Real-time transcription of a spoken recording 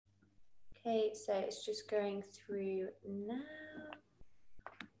Okay, so it's just going through now.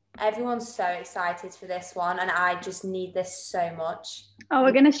 Everyone's so excited for this one, and I just need this so much. Oh,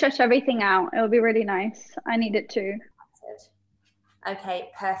 we're going to stretch everything out. It'll be really nice. I need it too. Okay,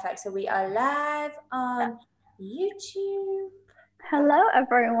 perfect. So we are live on YouTube. Hello,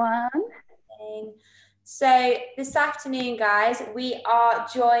 everyone. So this afternoon, guys, we are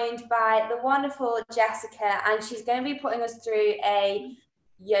joined by the wonderful Jessica, and she's going to be putting us through a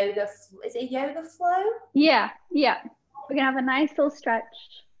yoga. Is it a yoga flow? Yeah. We're going to have a nice little stretch.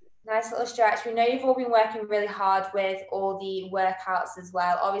 Nice little stretch. We know you've all been working really hard with all the workouts as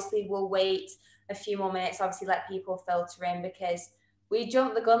well. Obviously, we'll wait a few more minutes, obviously let people filter in, because we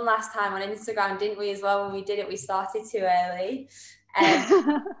jumped the gun last time on Instagram, didn't we, as well? When we did it, we started too early.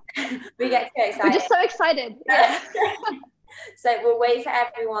 We get too excited. We're just so excited. Yeah. So we'll wait for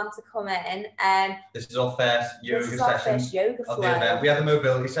everyone to come in. This is our first yoga session of the event. We had a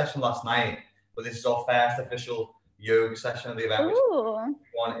mobility session last night, but this is our first official yoga session of the event, which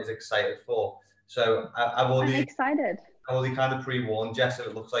everyone is excited for. So I'm excited. I've already kind of pre-warned Jess, so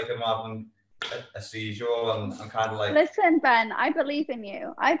it looks like I'm having a seizure, and I'm kind of like... Listen, Ben, I believe in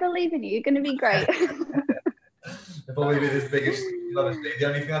you. You're going to be great. It'll probably be this biggest, obviously. The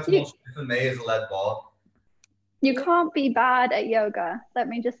only thing that's more for me is a lead bar. You can't be bad at yoga. Let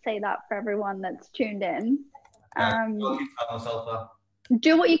me just say that for everyone that's tuned in.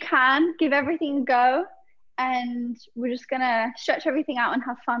 Do what you can, give everything a go, and we're just gonna stretch everything out and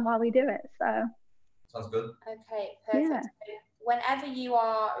have fun while we do it. So sounds good. Okay, perfect. Yeah. Whenever you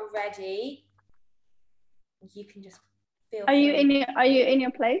are ready, you can just feel free. Are you in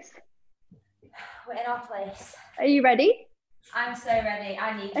your place? We're in our place. Are you ready? I'm so ready.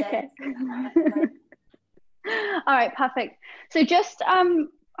 I need it. All right, perfect. So just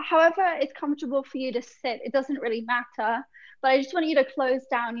however it's comfortable for you to sit, it doesn't really matter, but I just want you to close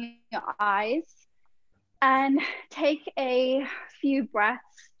down your eyes and take a few breaths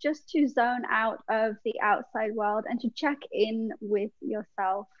just to zone out of the outside world and to check in with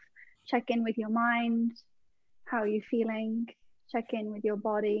yourself. Check in with your mind. How are you feeling? Check in with your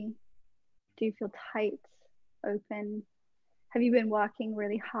body. Do you feel tight, open? Have you been working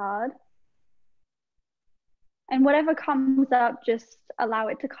really hard? And whatever comes up, just allow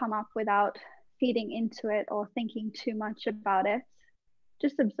it to come up without feeding into it or thinking too much about it.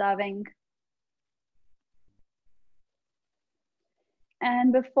 Just observing.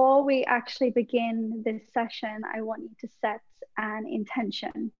 And before we actually begin this session, I want you to set an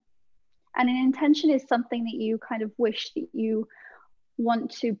intention. And an intention is something that you kind of wish that you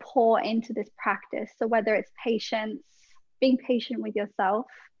want to pour into this practice. So whether it's patience, being patient with yourself,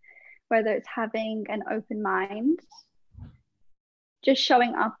 whether it's having an open mind, just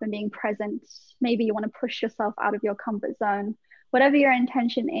showing up and being present. Maybe you want to push yourself out of your comfort zone. Whatever your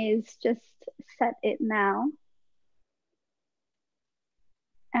intention is, just set it now.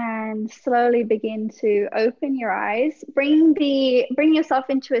 And slowly begin to open your eyes. Bring yourself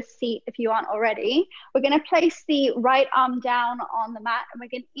into a seat if you aren't already. We're going to place the right arm down on the mat, and we're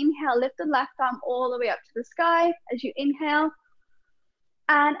going to inhale, lift the left arm all the way up to the sky as you inhale.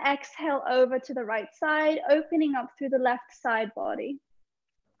 And exhale over to the right side, opening up through the left side body.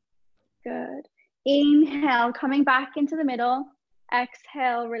 Good. Inhale, coming back into the middle.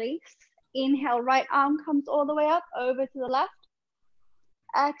 Exhale, release. Inhale, right arm comes all the way up over to the left.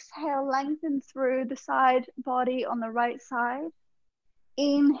 Exhale, lengthen through the side body on the right side.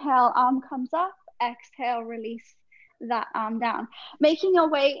 Inhale, arm comes up. Exhale, release that arm down. Making your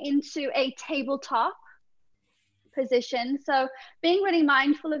way into a tabletop position. So being really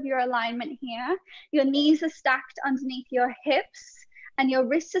mindful of your alignment here. Your knees are stacked underneath your hips and your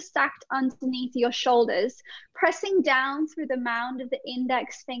wrists are stacked underneath your shoulders. Pressing down through the mound of the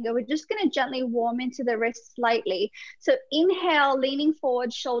index finger, we're just going to gently warm into the wrists slightly. So inhale, leaning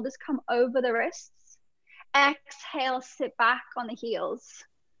forward, shoulders come over the wrists. Exhale, sit back on the heels.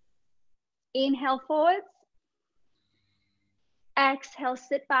 Inhale forwards. Exhale,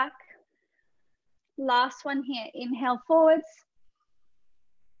 sit back. Last one here, inhale forwards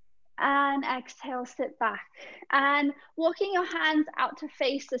and exhale, sit back. And walking your hands out to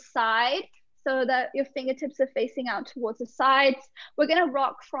face the side so that your fingertips are facing out towards the sides. We're going to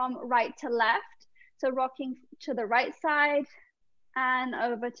rock from right to left. So rocking to the right side and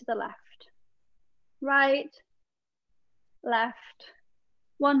over to the left. Right, left,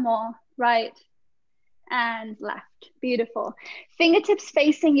 one more, right, and left. Beautiful. Fingertips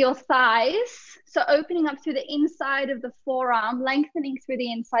facing your thighs. So opening up through the inside of the forearm, lengthening through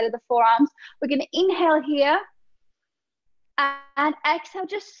the inside of the forearms. We're going to inhale here and exhale.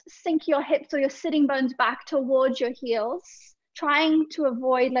 Just sink your hips or your sitting bones back towards your heels, trying to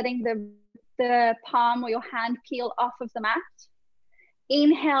avoid letting the the palm or your hand peel off of the mat.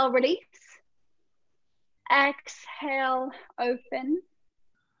 Inhale, release. Exhale, open.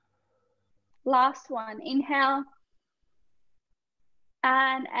 Last one, inhale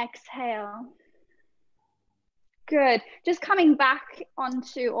and exhale. Good. Just coming back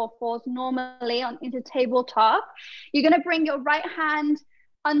onto all fours normally into tabletop. You're going to bring your right hand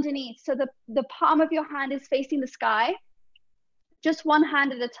underneath. So the palm of your hand is facing the sky. Just one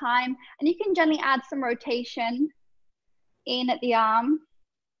hand at a time. And you can gently add some rotation in at the arm,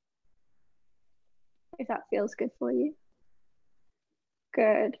 if that feels good for you.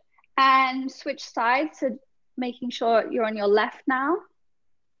 Good. And switch sides, so making sure you're on your left now.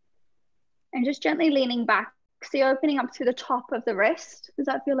 And just gently leaning back. So you're opening up to the top of the wrist. Does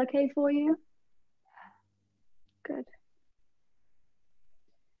that feel okay for you? Good.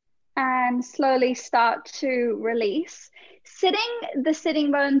 And slowly start to release. Sitting the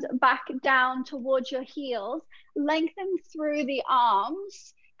sitting bones back down towards your heels, lengthen through the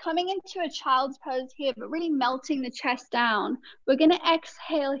arms, coming into a child's pose here, but really melting the chest down. We're going to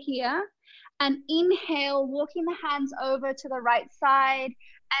exhale here and inhale, walking the hands over to the right side.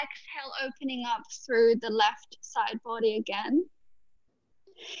 Exhale, opening up through the left side body again.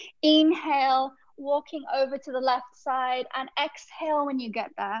 Inhale, walking over to the left side, and exhale when you get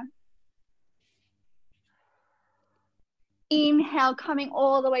there. Inhale, coming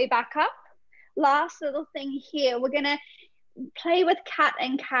all the way back up. Last little thing here, we're gonna play with cat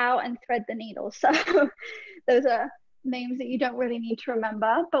and cow and thread the needle. So those are names that you don't really need to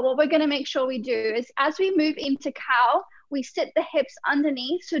remember. But what we're gonna make sure we do is as we move into cow, we sit the hips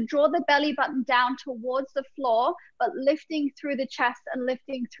underneath. So draw the belly button down towards the floor, but lifting through the chest and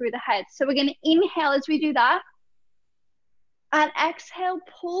lifting through the head. So we're gonna inhale as we do that. And exhale,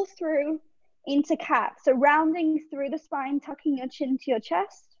 pull through into cat. So rounding through the spine, tucking your chin to your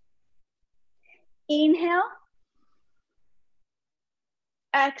chest. Inhale.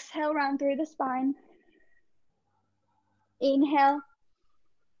 Exhale, round through the spine. Inhale.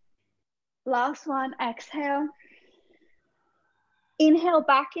 Last one, exhale. Inhale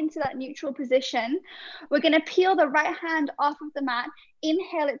back into that neutral position. We're going to peel the right hand off of the mat.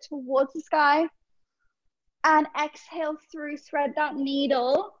 Inhale it towards the sky. And exhale through, thread that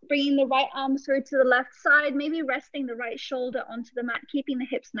needle, bringing the right arm through to the left side, maybe resting the right shoulder onto the mat, keeping the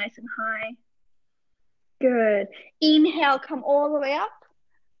hips nice and high. Good. Inhale, come all the way up,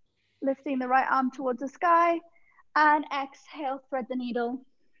 lifting the right arm towards the sky. And exhale, thread the needle.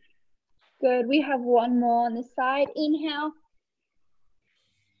 Good. We have one more on this side. Inhale.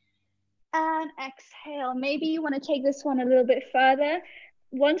 And exhale. Maybe you want to take this one a little bit further.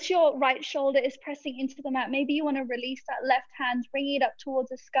 Once your right shoulder is pressing into the mat, maybe you want to release that left hand, bringing it up towards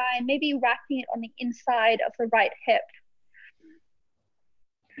the sky, and maybe wrapping it on the inside of the right hip.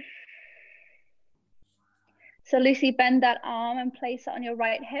 So Lucy, bend that arm and place it on your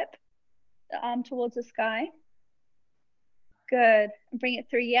right hip, the arm towards the sky. Good. And bring it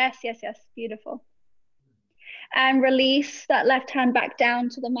through. Yes, yes, yes. Beautiful. And release that left hand back down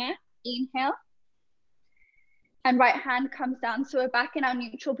to the mat. Inhale. And right hand comes down. So we're back in our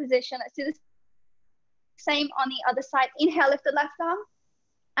neutral position. Let's do the same on the other side. Inhale, lift the left arm.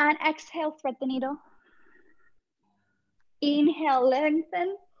 And exhale, thread the needle. Inhale,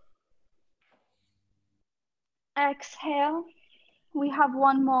 lengthen. Exhale. We have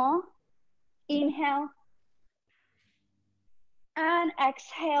one more. Inhale. And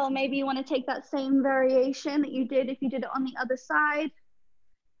exhale. Maybe you want to take that same variation that you did if you did it on the other side.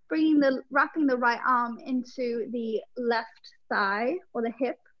 Wrapping the right arm into the left thigh or the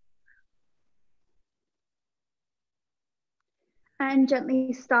hip. And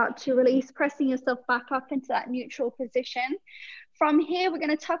gently start to release, pressing yourself back up into that neutral position. From here, we're going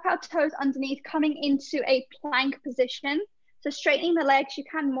to tuck our toes underneath, coming into a plank position. So straightening the legs, you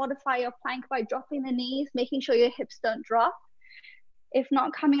can modify your plank by dropping the knees, making sure your hips don't drop. If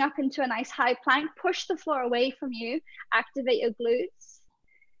not, coming up into a nice high plank, push the floor away from you, activate your glutes.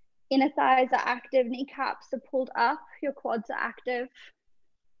 Inner thighs are active, kneecaps are pulled up, your quads are active.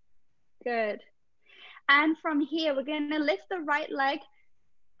 Good. And from here, we're going to lift the right leg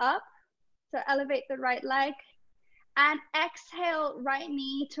up. So elevate the right leg and exhale, right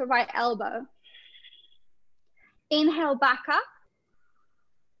knee to right elbow. Inhale, back up.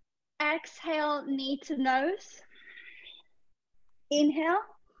 Exhale, knee to nose. Inhale.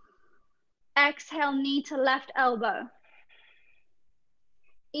 Exhale, knee to left elbow.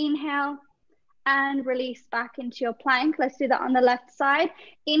 Inhale and release back into your plank. Let's do that on the left side.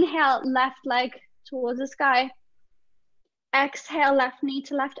 Inhale, left leg towards the sky. Exhale, left knee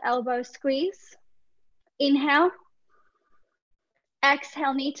to left elbow, squeeze. Inhale.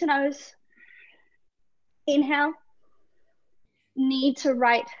 Exhale, knee to nose. Inhale, knee to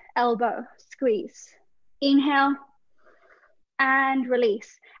right elbow, squeeze. Inhale and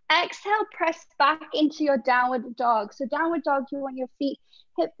release. Exhale, press back into your downward dog. So downward dog, you want your feet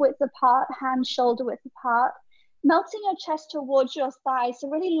hip width apart, hands shoulder width apart, melting your chest towards your thighs. So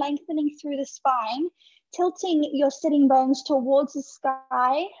really lengthening through the spine, tilting your sitting bones towards the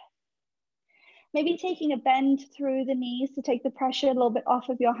sky. Maybe taking a bend through the knees to take the pressure a little bit off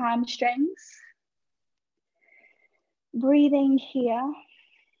of your hamstrings. Breathing here.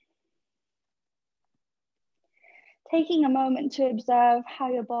 Taking a moment to observe how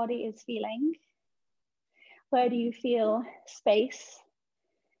your body is feeling. Where do you feel space?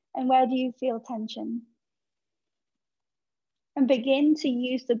 And where do you feel tension? And begin to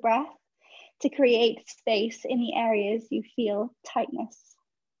use the breath to create space in the areas you feel tightness.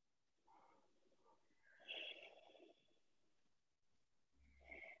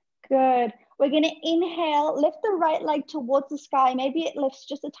 Good. We're going to inhale, lift the right leg towards the sky. Maybe it lifts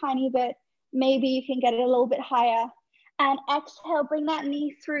just a tiny bit. Maybe you can get it a little bit higher. And exhale, bring that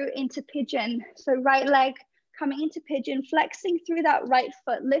knee through into pigeon. So right leg coming into pigeon, flexing through that right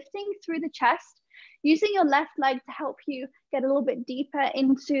foot, lifting through the chest, using your left leg to help you get a little bit deeper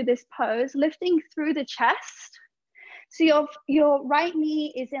into this pose, lifting through the chest. So your right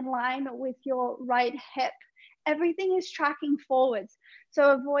knee is in line with your right hip. Everything is tracking forwards.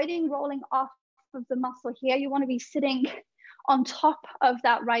 So avoiding rolling off of the muscle here. You want to be sitting on top of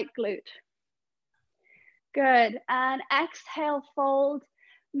that right glute. Good. And exhale, fold,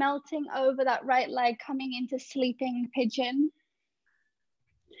 melting over that right leg, coming into sleeping pigeon.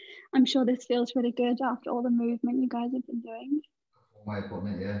 I'm sure this feels really good after all the movement you guys have been doing. My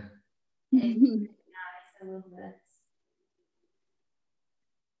equipment, yeah. Nice, I love this.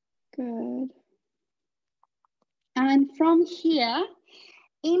 Good. And from here,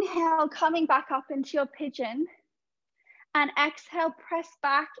 inhale, coming back up into your pigeon, and exhale, press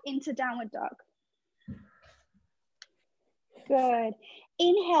back into downward dog. Good.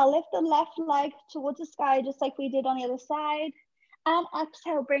 Inhale, lift the left leg towards the sky, just like we did on the other side. And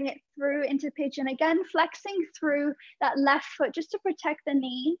exhale, bring it through into pigeon. Again, flexing through that left foot just to protect the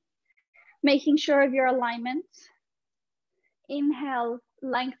knee, making sure of your alignment. Inhale,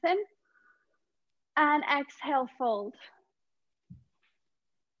 lengthen. And exhale, fold.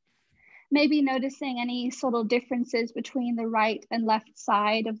 Maybe noticing any sort of differences between the right and left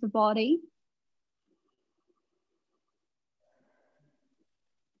side of the body.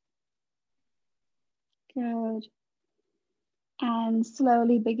 Good. And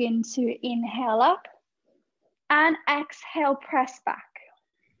slowly begin to inhale up and exhale, press back.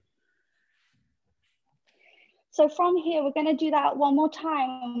 So from here, we're going to do that one more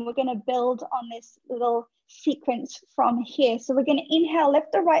time. We're going to build on this little sequence from here. So we're going to inhale,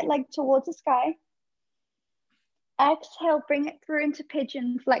 lift the right leg towards the sky. Exhale, bring it through into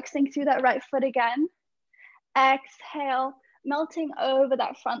pigeon, flexing through that right foot again. Exhale, melting over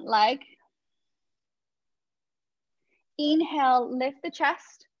that front leg. Inhale, lift the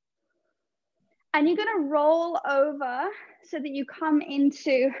chest. And you're going to roll over so that you come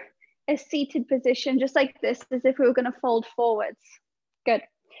into a seated position, just like this, as if we were going to fold forwards. Good.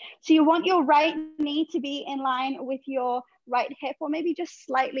 So you want your right knee to be in line with your right hip, or maybe just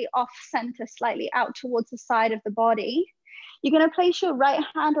slightly off center, slightly out towards the side of the body. You're going to place your right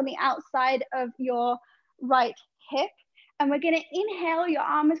hand on the outside of your right hip. And we're going to inhale, your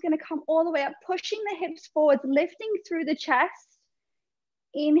arm is going to come all the way up, pushing the hips forwards, lifting through the chest.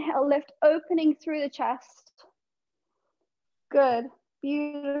 Inhale, lift, opening through the chest. Good.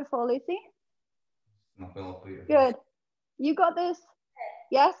 Beautiful, Lucy. Good. You got this.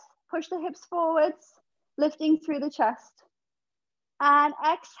 Yes. Push the hips forwards, lifting through the chest. And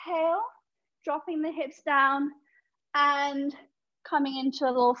exhale, dropping the hips down and coming into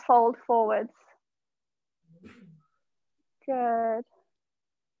a little fold forwards. Good.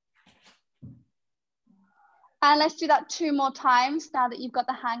 And let's do that 2 more times now that you've got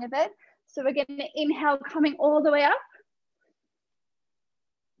the hang of it. So we're going to inhale, coming all the way up.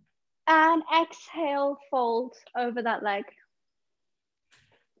 And exhale, fold over that leg.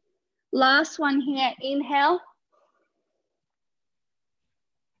 Last one here, inhale.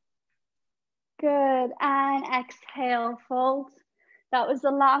 Good, and exhale, fold. That was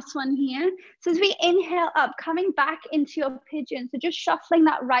the last one here. So as we inhale up, coming back into your pigeon, so just shuffling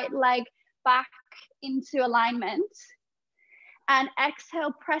that right leg back into alignment. And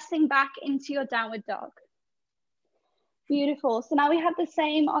exhale, pressing back into your downward dog. Beautiful. So now we have the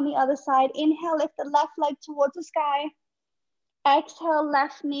same on the other side. Inhale, lift the left leg towards the sky. Exhale,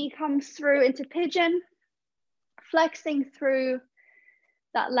 left knee comes through into pigeon, flexing through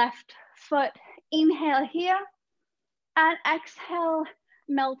that left foot. Inhale here, and exhale,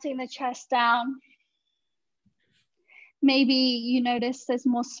 melting the chest down. Maybe you notice there's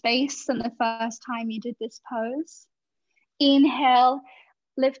more space than the first time you did this pose. Inhale,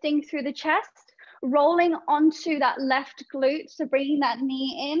 lifting through the chest, rolling onto that left glute, so bringing that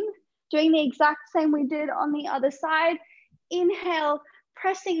knee in, doing the exact same we did on the other side. Inhale,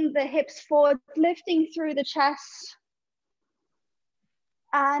 pressing the hips forward, lifting through the chest.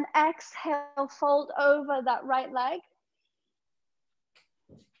 And exhale, fold over that right leg.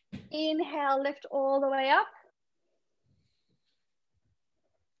 Inhale, lift all the way up.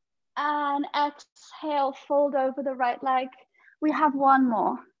 And exhale, fold over the right leg. We have one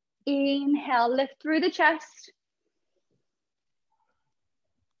more. Inhale, lift through the chest.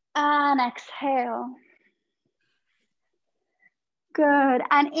 And exhale. Good.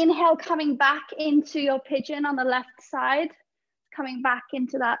 And inhale, coming back into your pigeon on the left side. Coming back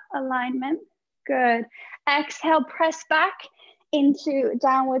into that alignment. Good. Exhale, press back into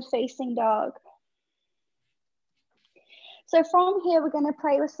downward facing dog. So from here, we're going to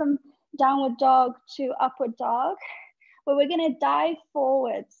play with some downward dog to upward dog, where we're going to dive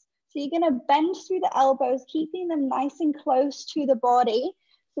forwards. So you're going to bend through the elbows, keeping them nice and close to the body.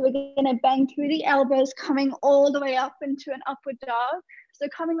 So we're going to bend through the elbows, coming all the way up into an upward dog. So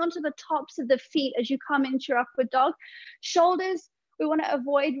coming onto the tops of the feet as you come into your upward dog. Shoulders, we want to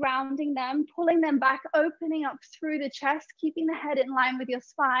avoid rounding them, pulling them back, opening up through the chest, keeping the head in line with your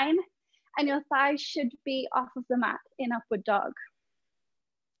spine. And your thighs should be off of the mat in upward dog.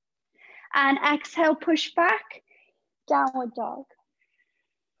 And exhale, push back, downward dog.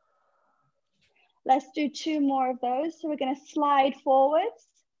 Let's do 2 more of those. So we're going to slide forwards.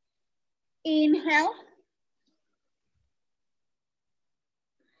 Inhale.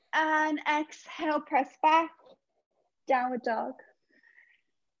 And exhale, press back, downward dog.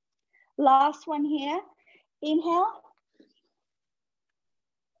 Last one here. Inhale.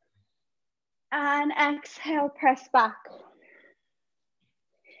 And exhale, press back.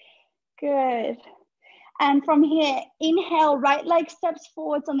 Good. And from here, inhale, right leg steps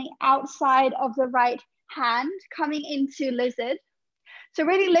forwards on the outside of the right hand, coming into lizard. So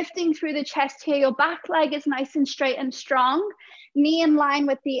really lifting through the chest here. Your back leg is nice and straight and strong. Knee in line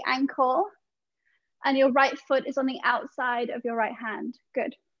with the ankle. And your right foot is on the outside of your right hand.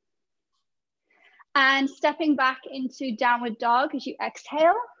 Good. And stepping back into downward dog as you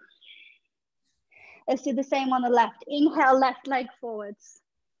exhale. Let's do the same on the left. Inhale, left leg forwards.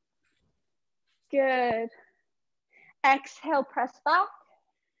 Good. Exhale, press back.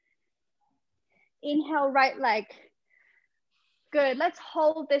 Inhale, right leg. Good. Let's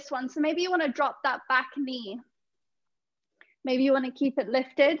hold this one. So maybe you want to drop that back knee. Maybe you want to keep it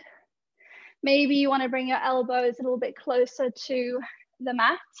lifted. Maybe you want to bring your elbows a little bit closer to the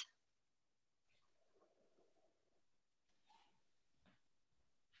mat.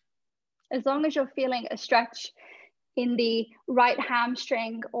 As long as you're feeling a stretch in the right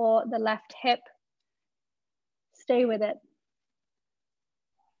hamstring or the left hip, stay with it.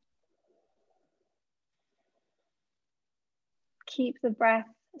 Keep the breath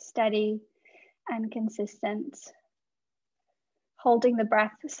steady and consistent. Holding the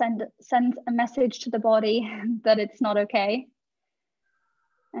breath sends a message to the body that it's not okay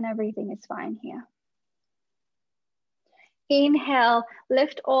and everything is fine here. Inhale,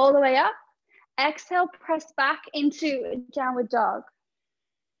 lift all the way up. Exhale, press back into downward dog.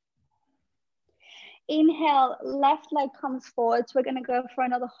 Inhale, left leg comes forward. So we're going to go for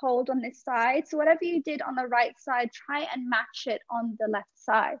another hold on this side. So whatever you did on the right side, try and match it on the left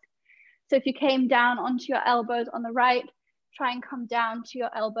side. So if you came down onto your elbows on the right, try and come down to your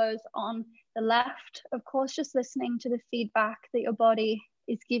elbows on the left. Of course, just listening to the feedback that your body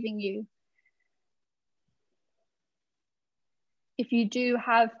is giving you. If you do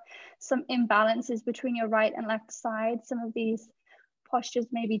have some imbalances between your right and left side, some of these postures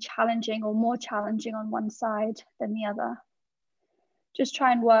may be challenging or more challenging on one side than the other. Just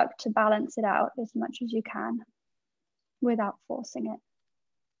try and work to balance it out as much as you can without forcing it.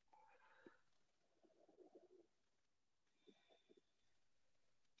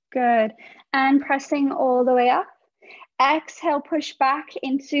 Good. And pressing all the way up. Exhale, push back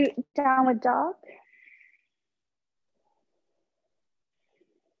into downward dog.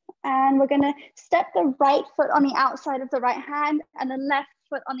 And we're going to step the right foot on the outside of the right hand and the left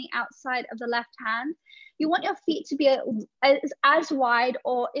foot on the outside of the left hand. You want your feet to be as wide,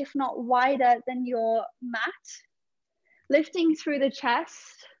 or if not wider, than your mat. Lifting through the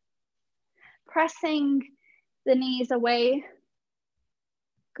chest, pressing the knees away.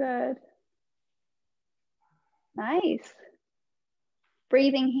 Good. Nice.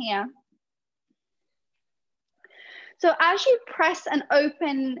 Breathing here. So as you press and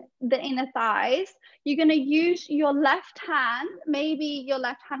open the inner thighs, you're going to use your left hand. Maybe your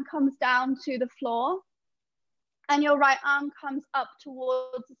left hand comes down to the floor and your right arm comes up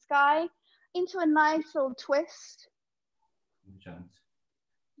towards the sky into a nice little twist. Oh,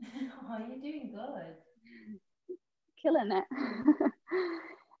 you're doing good. Killing it.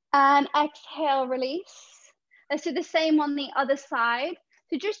 And exhale, release. Let's do the same on the other side.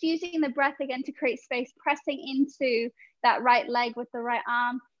 So just using the breath again to create space, pressing into that right leg with the right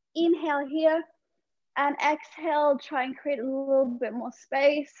arm. Inhale here and exhale, try and create a little bit more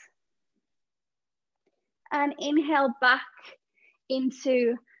space. And inhale back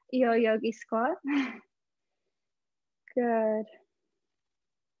into your yogi squat. Good.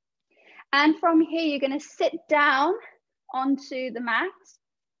 And from here, you're going to sit down onto the mat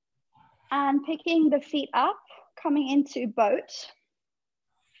and picking the feet up, coming into boat.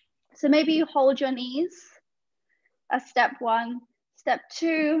 So maybe you hold your knees, a step 1. Step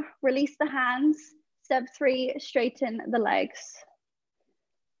 2, release the hands. Step 3, straighten the legs.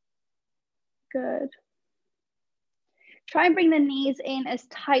 Good. Try and bring the knees in as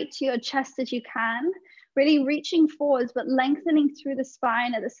tight to your chest as you can, really reaching forwards, but lengthening through the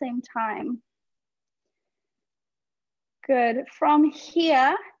spine at the same time. Good. From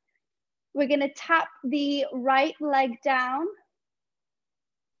here, we're going to tap the right leg down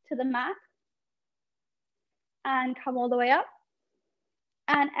to the mat and come all the way up.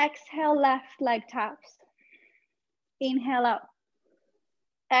 And exhale, left leg taps. Inhale up.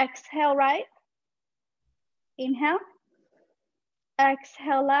 Exhale, right. Inhale.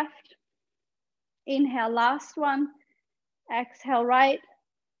 Exhale, left. Inhale, last one. Exhale, right.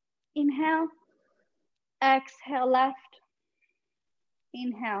 Inhale. Exhale, left.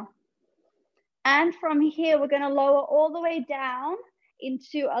 Inhale. And from here, we're going to lower all the way down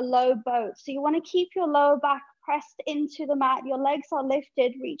into a low boat. So you want to keep your lower back pressed into the mat. Your legs are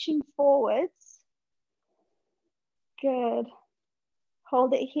lifted, reaching forwards. Good.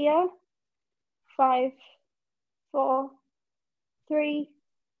 Hold it here. 5, 4, 3,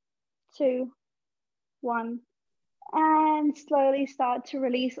 2, 1. And slowly start to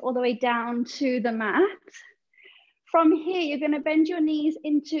release all the way down to the mat. From here, you're going to bend your knees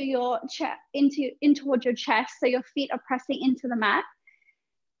into your chest, in towards your chest, so your feet are pressing into the mat.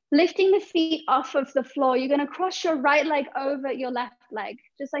 Lifting the feet off of the floor, you're going to cross your right leg over your left leg,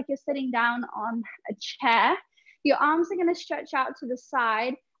 just like you're sitting down on a chair. Your arms are going to stretch out to the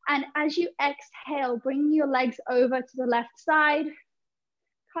side, and as you exhale, bring your legs over to the left side,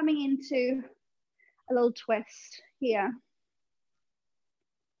 coming into a little twist here.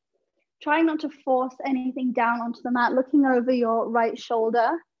 Trying not to force anything down onto the mat, looking over your right shoulder,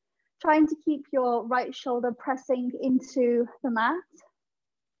 trying to keep your right shoulder pressing into the mat.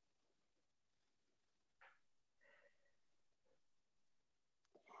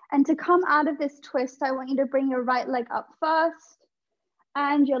 And to come out of this twist, I want you to bring your right leg up first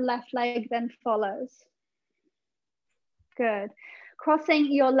and your left leg then follows. Good.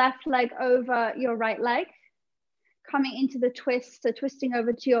 Crossing your left leg over your right leg. Coming into the twist, so twisting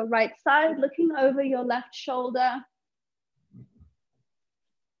over to your right side, looking over your left shoulder.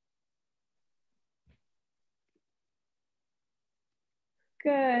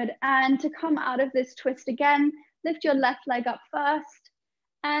 Good, and to come out of this twist again, lift your left leg up first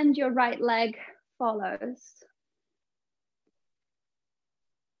and your right leg follows.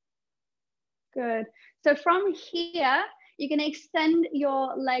 Good, so from here, you're gonna extend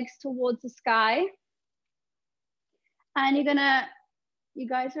your legs towards the sky. And you're gonna, you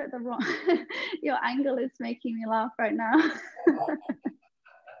guys are at the wrong, your angle is making me laugh right now.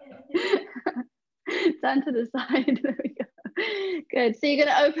 Down to the side, there we go. Good, so you're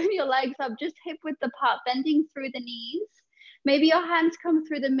gonna open your legs up, just hip width apart, bending through the knees. Maybe your hands come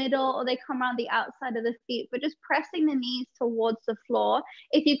through the middle or they come around the outside of the feet, but just pressing the knees towards the floor.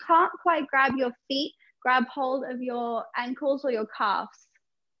 If you can't quite grab your feet, grab hold of your ankles or your calves.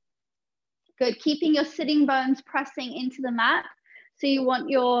 Good, keeping your sitting bones pressing into the mat. So you want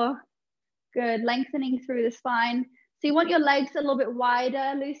your, good, lengthening through the spine. So you want your legs a little bit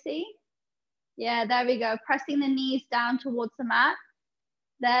wider, Lucy. Yeah, there we go. Pressing the knees down towards the mat.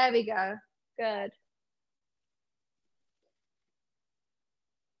 There we go, good.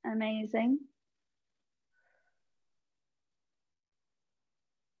 Amazing.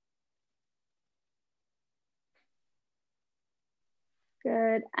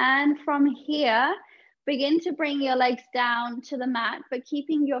 Good, and from here, begin to bring your legs down to the mat, but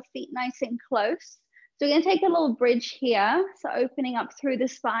keeping your feet nice and close. So we're gonna take a little bridge here, so opening up through the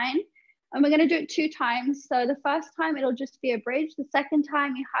spine, and we're gonna do it 2 times. So the first time, it'll just be a bridge. The second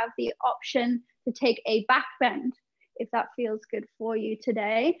time, you have the option to take a back bend. if that feels good for you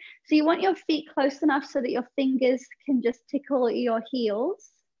today. So you want your feet close enough so that your fingers can just tickle your heels.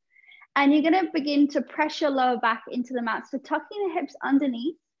 And you're going to begin to press your lower back into the mat. So tucking the hips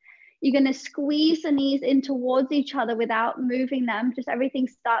underneath. You're going to squeeze the knees in towards each other without moving them. Just everything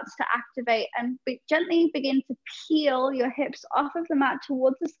starts to activate, and gently begin to peel your hips off of the mat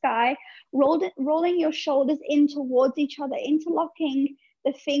towards the sky, rolling your shoulders in towards each other, interlocking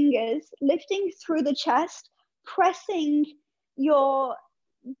the fingers, lifting through the chest, pressing the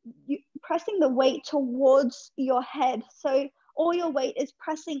weight towards your head. So all your weight is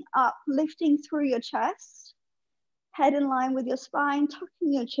pressing up, lifting through your chest. Head in line with your spine,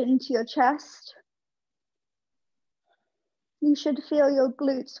 tucking your chin to your chest. You should feel your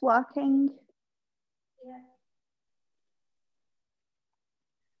glutes working. Yeah.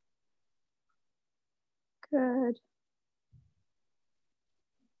 Good.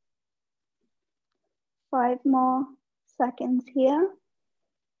 5 more seconds here.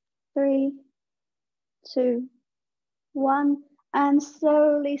 3, 2, 1. And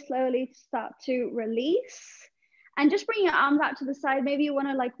slowly, slowly start to release. And just bring your arms out to the side. Maybe you want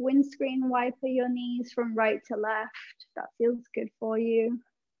to like windscreen wiper your knees from right to left. That feels good for you.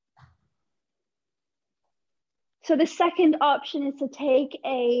 So the second option is to take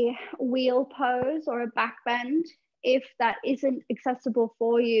a wheel pose or a back bend. If that isn't accessible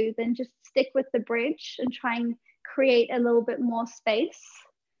for you, then just stick with the bridge and try and create a little bit more space.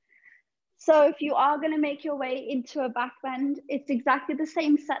 So if you are going to make your way into a back bend, it's exactly the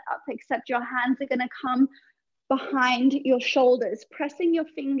same setup, except your hands are going to come behind your shoulders, pressing your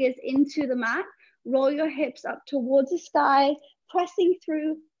fingers into the mat, roll your hips up towards the sky, pressing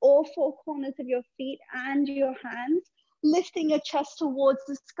through all 4 corners of your feet and your hands, lifting your chest towards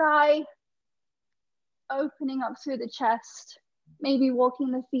the sky, opening up through the chest, maybe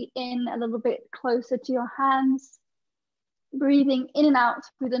walking the feet in a little bit closer to your hands, breathing in and out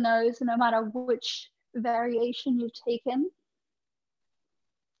through the nose, no matter which variation you've taken.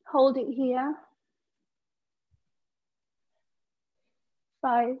 Hold it here.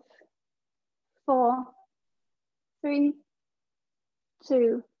 5, 4, 3,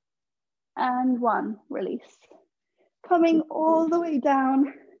 2, and 1. Release. Coming all the way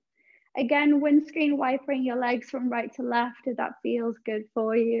down. Again, windscreen wipering your legs from right to left if that feels good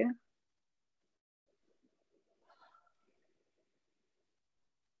for you.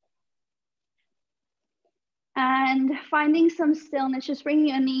 And finding some stillness, just bringing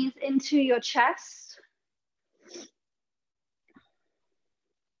your knees into your chest.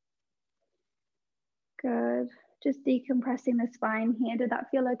 Good. Just decompressing the spine here. Did that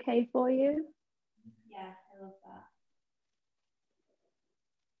feel okay for you? Yeah, I love that.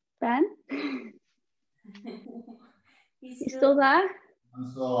 Ben? You still there? I'm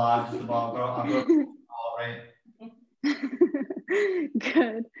still alive, just about. I've got heart rate.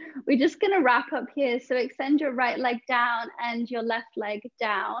 Good. We're just going to wrap up here. So extend your right leg down and your left leg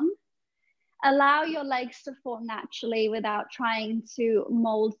down. Allow your legs to fall naturally without trying to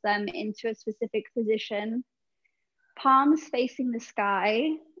mold them into a specific position. Palms facing the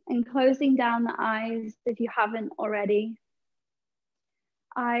sky and closing down the eyes if you haven't already.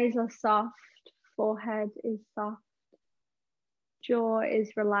 Eyes are soft, forehead is soft, jaw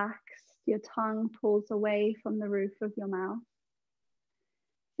is relaxed, your tongue pulls away from the roof of your mouth.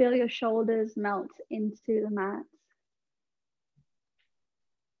 Feel your shoulders melt into the mat,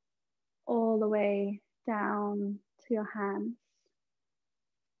 all the way down to your hands.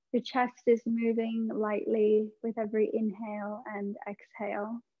 Your chest is moving lightly with every inhale and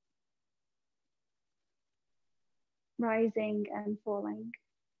exhale, rising and falling.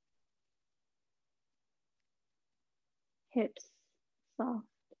 Hips soft.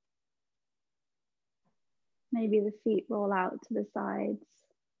 Maybe the feet roll out to the sides.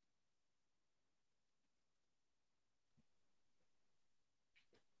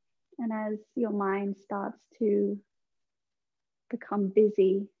 And as your mind starts to become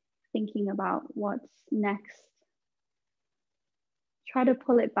busy thinking about what's next, try to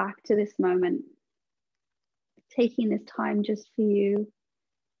pull it back to this moment, taking this time just for you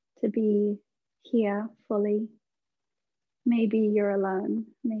to be here fully. Maybe you're alone,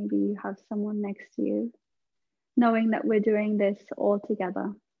 maybe you have someone next to you, knowing that we're doing this all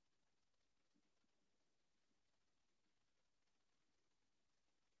together.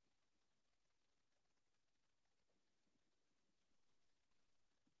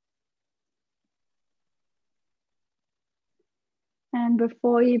 And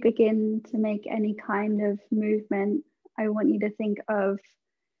before you begin to make any kind of movement, I want you to think of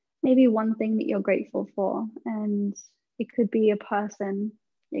maybe one thing that you're grateful for. And it could be a person,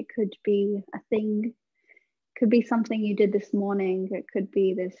 it could be a thing, it could be something you did this morning. It could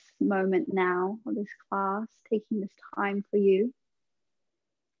be this moment now, or this class, taking this time for you.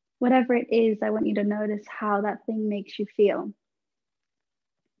 Whatever it is, I want you to notice how that thing makes you feel.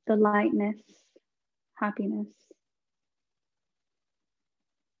 The lightness, happiness.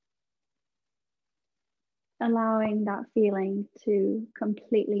 Allowing that feeling to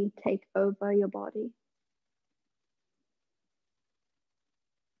completely take over your body.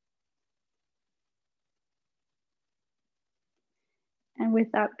 And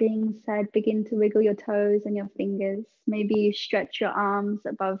with that being said, begin to wiggle your toes and your fingers. Maybe you stretch your arms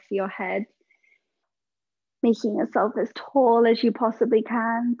above your head, making yourself as tall as you possibly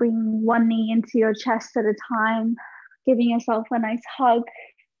can. Bring one knee into your chest at a time, giving yourself a nice hug.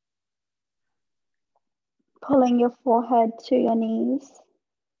 Pulling your forehead to your knees.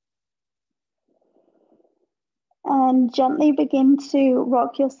 And gently begin to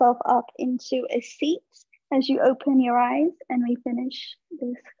rock yourself up into a seat as you open your eyes and we finish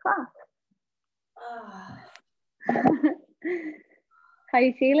this class. How are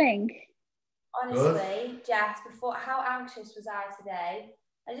you feeling? Honestly, Jess, how anxious was I today?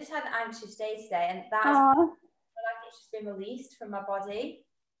 I just had an anxious day today, and I feel like it's just been released from my body.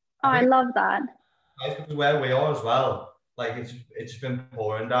 I love that. Nice because where we are as well, like it's just been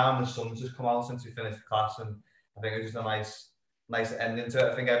pouring down. The sun's just come out since we finished the class, and I think it's just a nice ending to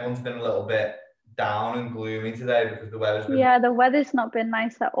it. I think everyone's been a little bit down and gloomy today because the weather's been... Yeah, the weather's not been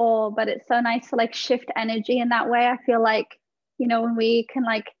nice at all, but it's so nice to like shift energy in that way. I feel like, you know, when we can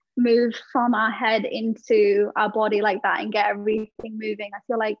like move from our head into our body like that and get everything moving, I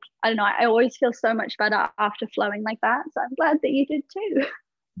feel like, I don't know, I always feel so much better after flowing like that. So I'm glad that you did too.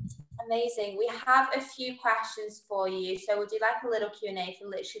 Amazing. We have a few questions for you, so we'll do like a little Q&A for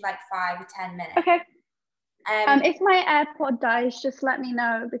literally like 5 or 10 minutes. Okay. If my AirPod dies, just let me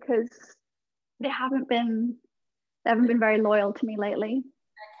know, because they haven't been very loyal to me lately.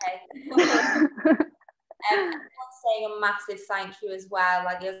 Okay. I'm saying a massive thank you as well.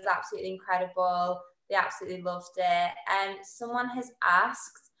 Like, it was absolutely incredible. They absolutely loved it. And someone has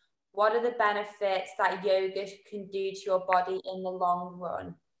asked, what are the benefits that yoga can do to your body in the long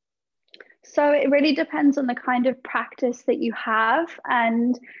run? So it really depends on the kind of practice that you have.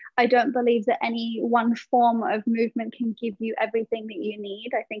 And I don't believe that any one form of movement can give you everything that you need.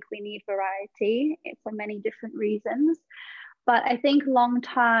 I think we need variety for many different reasons. But I think long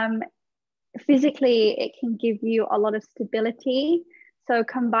term, physically, it can give you a lot of stability. So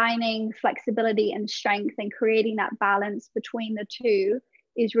combining flexibility and strength and creating that balance between the two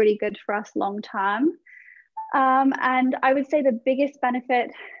is really good for us long term. And I would say the biggest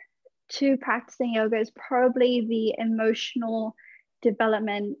benefit to practicing yoga is probably the emotional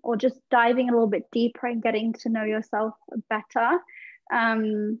development, or just diving a little bit deeper and getting to know yourself better.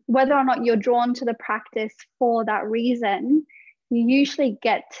 Whether or not you're drawn to the practice for that reason, you usually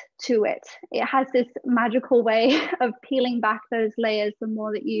get to it. It has this magical way of peeling back those layers. The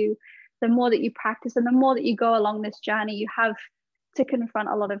more that you practice and the more that you go along this journey, you have to confront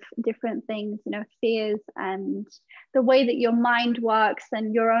a lot of different things, you know, fears and the way that your mind works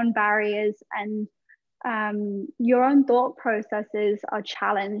and your own barriers and your own thought processes are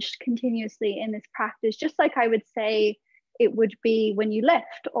challenged continuously in this practice, just like I would say it would be when you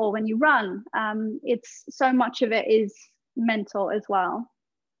lift or when you run. It's so much of it is mental as well.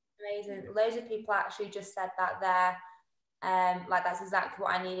 Amazing. Loads of people actually just said that there. Like, that's exactly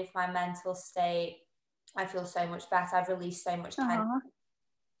what I needed for my mental state. I feel so much better. I've released so much tension.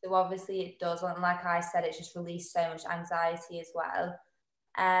 So obviously it does, and like I said, it's just released so much anxiety as well.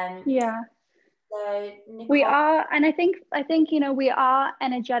 Yeah. So Nicole, we are, and I think you know, we are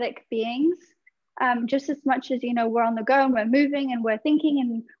energetic beings. Just as much as, you know, we're on the go and we're moving and we're thinking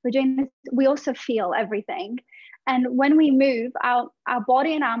and we're doing this, we also feel everything. And when we move, our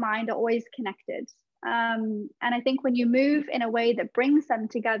body and our mind are always connected. And I think when you move in a way that brings them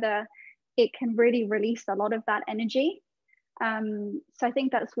together, it can really release a lot of that energy. So I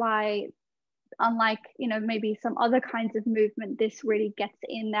think that's why, unlike, you know, maybe some other kinds of movement, this really gets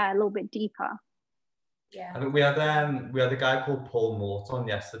in there a little bit deeper. Yeah. I think we had a guy called Paul Morton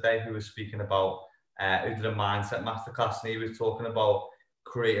yesterday who was speaking about who did a mindset masterclass, and he was talking about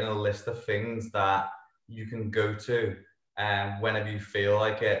creating a list of things that you can go to whenever you feel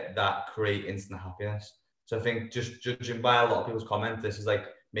like it, that create instant happiness. So I think, just judging by a lot of people's comments, this is like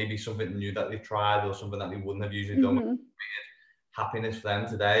maybe something new that they've tried or something that they wouldn't have usually done. Happiness for them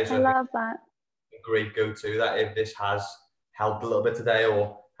today. So I love that. A great go-to, that if this has helped a little bit today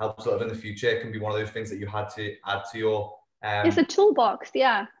or helps a little bit in the future, it can be one of those things that you had to add to your it's a toolbox.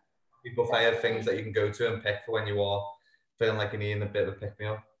 Yeah, buffet of things that you can go to and pick for when you are feeling like you're needing a bit of a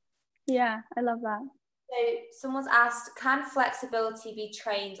pick-me-up. Yeah, I love that. So someone's asked, can flexibility be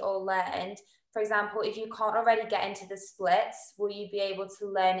trained or learned? For example, if you can't already get into the splits, will you be able to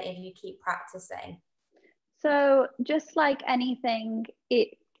learn if you keep practicing? So just like anything,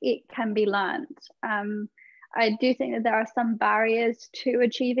 it can be learned. I do think that there are some barriers to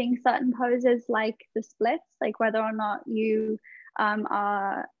achieving certain poses, like the splits, like whether or not you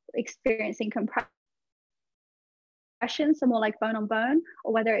are experiencing compression, so more like bone on bone,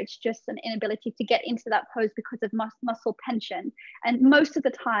 or whether it's just an inability to get into that pose because of muscle tension. And most of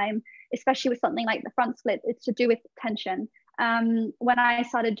the time, especially with something like the front split, it's to do with tension. When I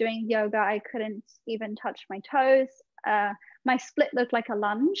started doing yoga, I couldn't even touch my toes. My split looked like a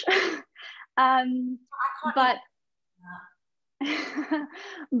lunge. But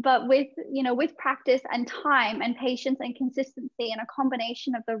but with, you know, with practice and time and patience and consistency and a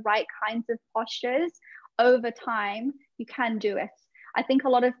combination of the right kinds of postures over time, you can do it. I think a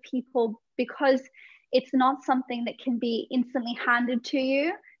lot of people, because it's not something that can be instantly handed to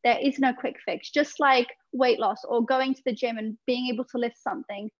you, there is no quick fix. Just like weight loss or going to the gym and being able to lift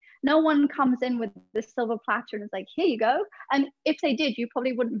something, no one comes in with the silver platter and is like, here you go. And if they did, you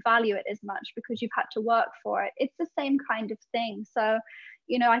probably wouldn't value it as much because you've had to work for it. It's the same kind of thing. So,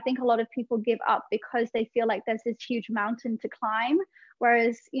 you know, I think a lot of people give up because they feel like there's this huge mountain to climb,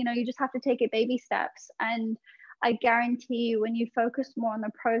 whereas, you know, you just have to take it baby steps. And I guarantee you, when you focus more on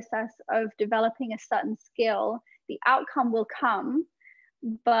the process of developing a certain skill, the outcome will come,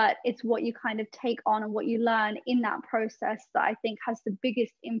 but it's what you kind of take on and what you learn in that process that I think has the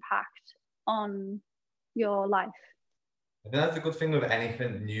biggest impact on your life. I think that's a good thing with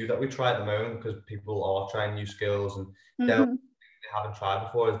anything new that we try at the moment, because people are trying new skills and they haven't tried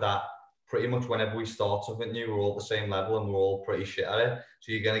before, is that pretty much whenever we start something new, we're all at the same level and we're all pretty shit at it.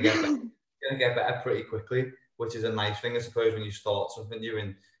 So you're going to get better, you're going to get better pretty quickly, which is a nice thing, I suppose, when you start something new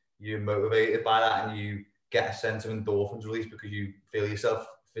and you're motivated by that and you get a sense of endorphins release because you feel yourself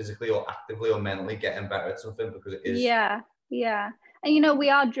physically or actively or mentally getting better at something, because it is. Yeah. And, you know, we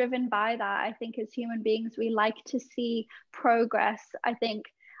are driven by that. I think as human beings, we like to see progress. I think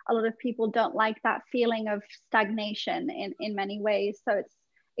a lot of people don't like that feeling of stagnation in many ways. So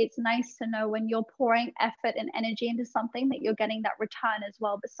it's nice to know when you're pouring effort and energy into something that you're getting that return as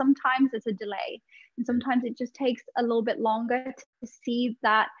well. But sometimes it's a delay, and sometimes it just takes a little bit longer to see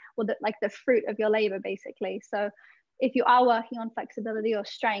that, or like the fruit of your labor, basically. So if you are working on flexibility or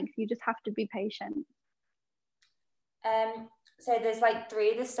strength, you just have to be patient. So there's like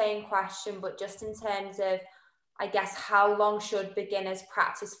 3 the same question, but just in terms of, I guess, how long should beginners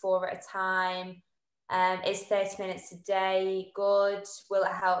practice for at a time? Is 30 minutes a day good? Will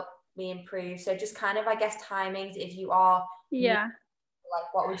it help me improve? So just kind of, I guess, timings if you are new,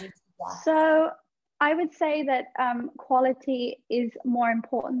 like what would you suggest? So I would say that quality is more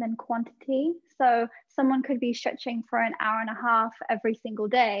important than quantity. So someone could be stretching for an hour and a half every single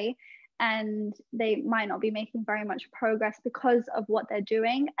day, and they might not be making very much progress because of what they're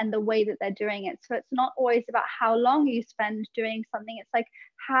doing and the way that they're doing it. So it's not always about how long you spend doing something. It's like,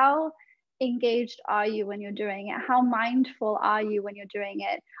 how engaged are you when you're doing it? How mindful are you when you're doing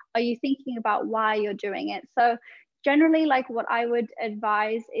it? Are you thinking about why you're doing it? So generally, like, what I would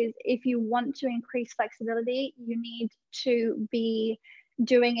advise is, if you want to increase flexibility, you need to be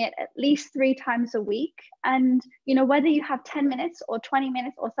doing it at least 3 times a week. And, you know, whether you have 10 minutes or 20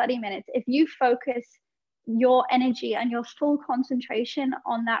 minutes or 30 minutes, if you focus your energy and your full concentration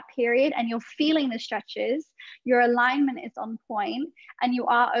on that period, and you're feeling the stretches, your alignment is on point, and you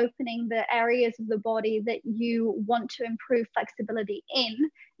are opening the areas of the body that you want to improve flexibility in,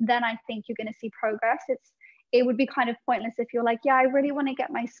 then I think you're going to see progress. It would be kind of pointless if you're like, yeah, I really want to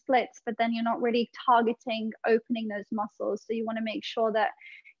get my splits, but then you're not really targeting opening those muscles. So you want to make sure that,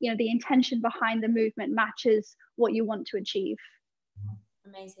 you know, the intention behind the movement matches what you want to achieve.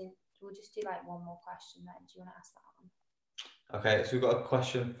 Amazing. We'll just do like one more question then. Do you want to ask that one? Okay, so we've got a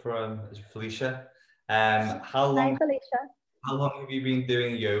question from Felicia. How long have you been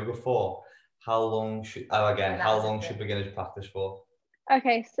doing yoga for? How long should beginners practice for?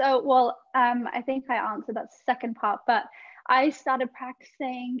 Okay, so, well, I think I answered that second part, but I started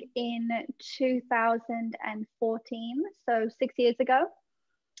practicing in 2014, so 6 years ago.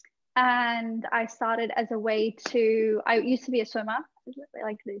 And I started as a way to, I used to be a swimmer,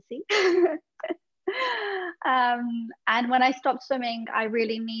 like Lucy. And when I stopped swimming, I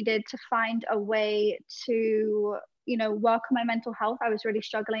really needed to find a way to, you know, work on my mental health. I was really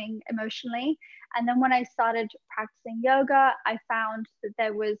struggling emotionally. And then when I started practicing yoga, I found that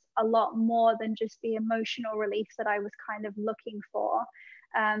there was a lot more than just the emotional relief that I was kind of looking for.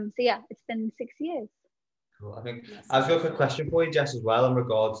 So yeah, it's been 6 years. Cool. I think I've got a quick question for you, Jess, as well, in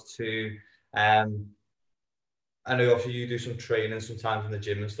regards to I know obviously you do some training sometimes in the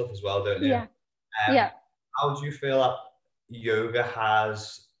gym and stuff as well, don't you? Yeah. Yeah. How do you feel that yoga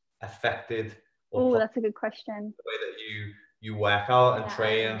has affected? Oh, that's a good question. The way that you work out and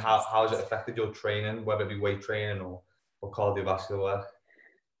train, how has it affected your training, whether it be weight training or cardiovascular work?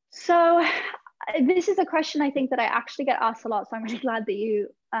 So this is a question I think that I actually get asked a lot. So I'm really glad that you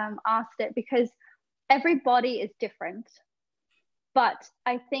asked it, because every body is different. But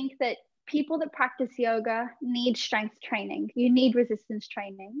I think that people that practice yoga need strength training. You need resistance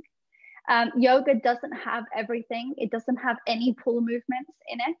training. Yoga doesn't have everything. It doesn't have any pull movements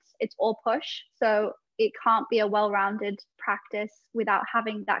in it. It's all push. So it can't be a well-rounded practice without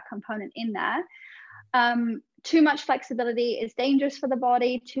having that component in there. Too much flexibility is dangerous for the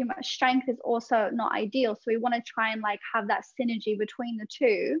body. Too much strength is also not ideal. So we want to try and like have that synergy between the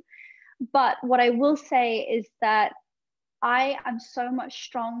two. But what I will say is that I am so much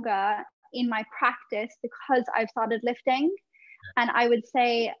stronger in my practice because I've started lifting. And I would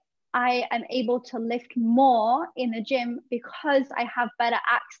say I am able to lift more in the gym because I have better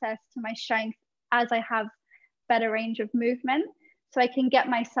access to my strength as I have better range of movement. So I can get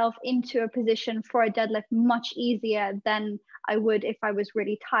myself into a position for a deadlift much easier than I would if I was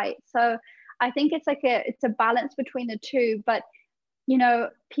really tight. So I think it's like it's a balance between the two. But, you know,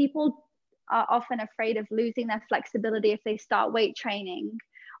 people are often afraid of losing their flexibility if they start weight training,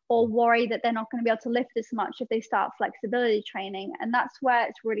 or worry that they're not going to be able to lift as much if they start flexibility training. And that's where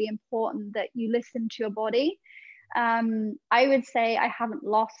it's really important that you listen to your body. I would say I haven't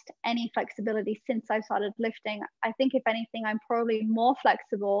lost any flexibility since I started lifting. I think if anything, I'm probably more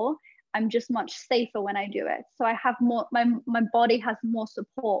flexible. I'm just much safer when I do it. So I have more, my body has more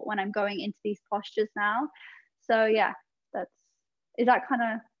support when I'm going into these postures now. So yeah, is that kind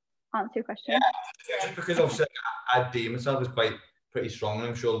of answer your question? Yeah, just because obviously I deem myself as pretty strong, and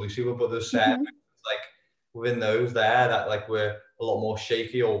I'm sure Lucy will, but there's like within those there that like we're a lot more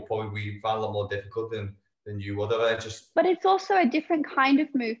shaky, or probably we find a lot more difficult than you would have. But it's also a different kind of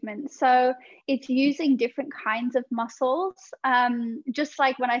movement. So it's using different kinds of muscles. Just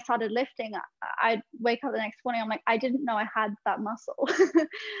like when I started lifting, I'd wake up the next morning, I'm like, I didn't know I had that muscle.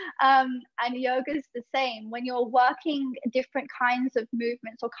 And yoga is the same. When you're working different kinds of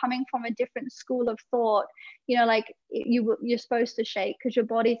movements or coming from a different school of thought, you know, like you're supposed to shake because your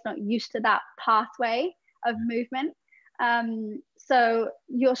body's not used to that pathway of movement. So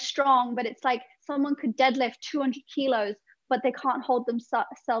you're strong, but it's like someone could deadlift 200 kilos, but they can't hold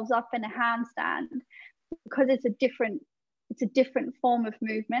themselves up in a handstand because it's a different form of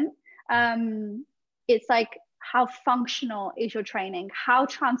movement. It's like, how functional is your training? How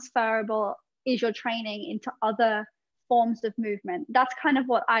transferable is your training into other forms of movement? That's kind of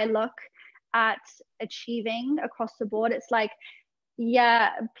what I look at achieving across the board. It's like,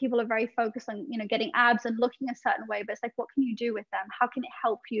 yeah, people are very focused on, you know, getting abs and looking a certain way, but it's like, what can you do with them? How can it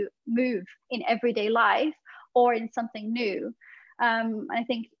help you move in everyday life or in something new? I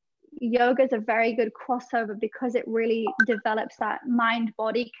think yoga is a very good crossover because it really develops that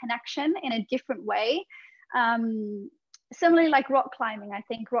mind-body connection in a different way. Similarly, like rock climbing, I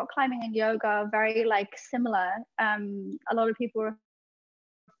think rock climbing and yoga are very like similar. A lot of people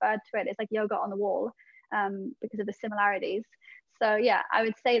refer to it as like yoga on the wall because of the similarities. So yeah, I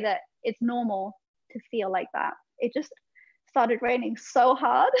would say that it's normal to feel like that. It just started raining so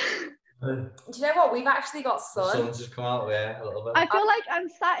hard. Do you know what? We've actually got sun. The sun's just come out there a little bit. I feel like I'm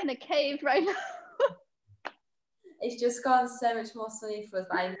sat in a cave right now. It's just gone so much more sunny for us,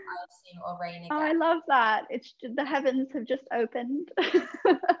 but I'm seeing it all rain again. Oh, I love that. It's just, the heavens have just opened.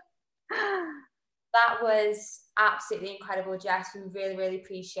 That was absolutely incredible, Jess. We really, really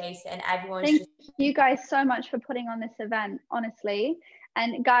appreciate it. And everyone's Thank you guys so much for putting on this event, honestly.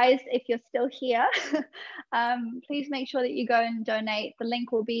 And guys, if you're still here, please make sure that you go and donate. The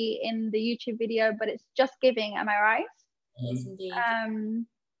link will be in the YouTube video, but it's just giving, am I right? Yes, indeed.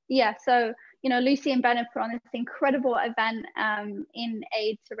 Yeah, so, you know, Lucy and Ben have put on this incredible event in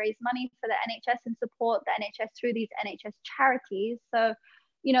aid to raise money for the NHS and support the NHS through these NHS charities. So,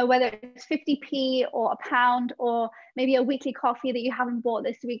 you know, whether it's 50p or £1 or maybe a weekly coffee that you haven't bought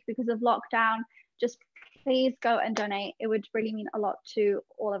this week because of lockdown, just please go and donate. It would really mean a lot to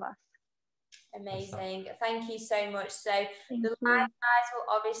all of us. Amazing. Thank you so much. So the live guys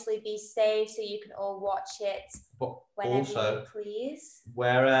will obviously be saved so you can all watch it whenever also, you please.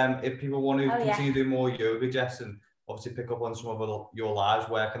 Where if people want to continue to do more yoga, Jess, and obviously pick up on some of your lives,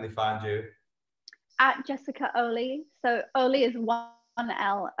 where can they find you? At Jessica Olie. So Olie is one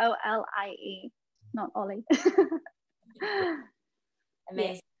L, O-L-I-E, not Olie.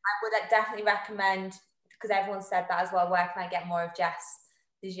 Amazing. I would definitely recommend, because everyone said that as well, where can I get more of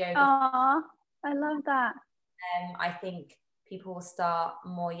Jess's yoga? Aww, I love that. I think people will start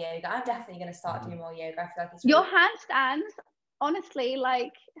more yoga. I'm definitely going to start doing more yoga. I feel like it's your handstands, honestly,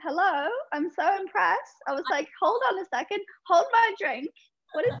 like, hello, I'm so impressed. I was like, hold on a second, hold my drink.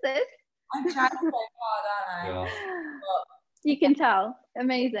 What is this? I'm trying so hard, aren't I? Yeah. You can tell.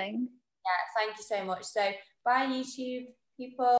 Amazing. Yeah, thank you so much. So bye, YouTube people.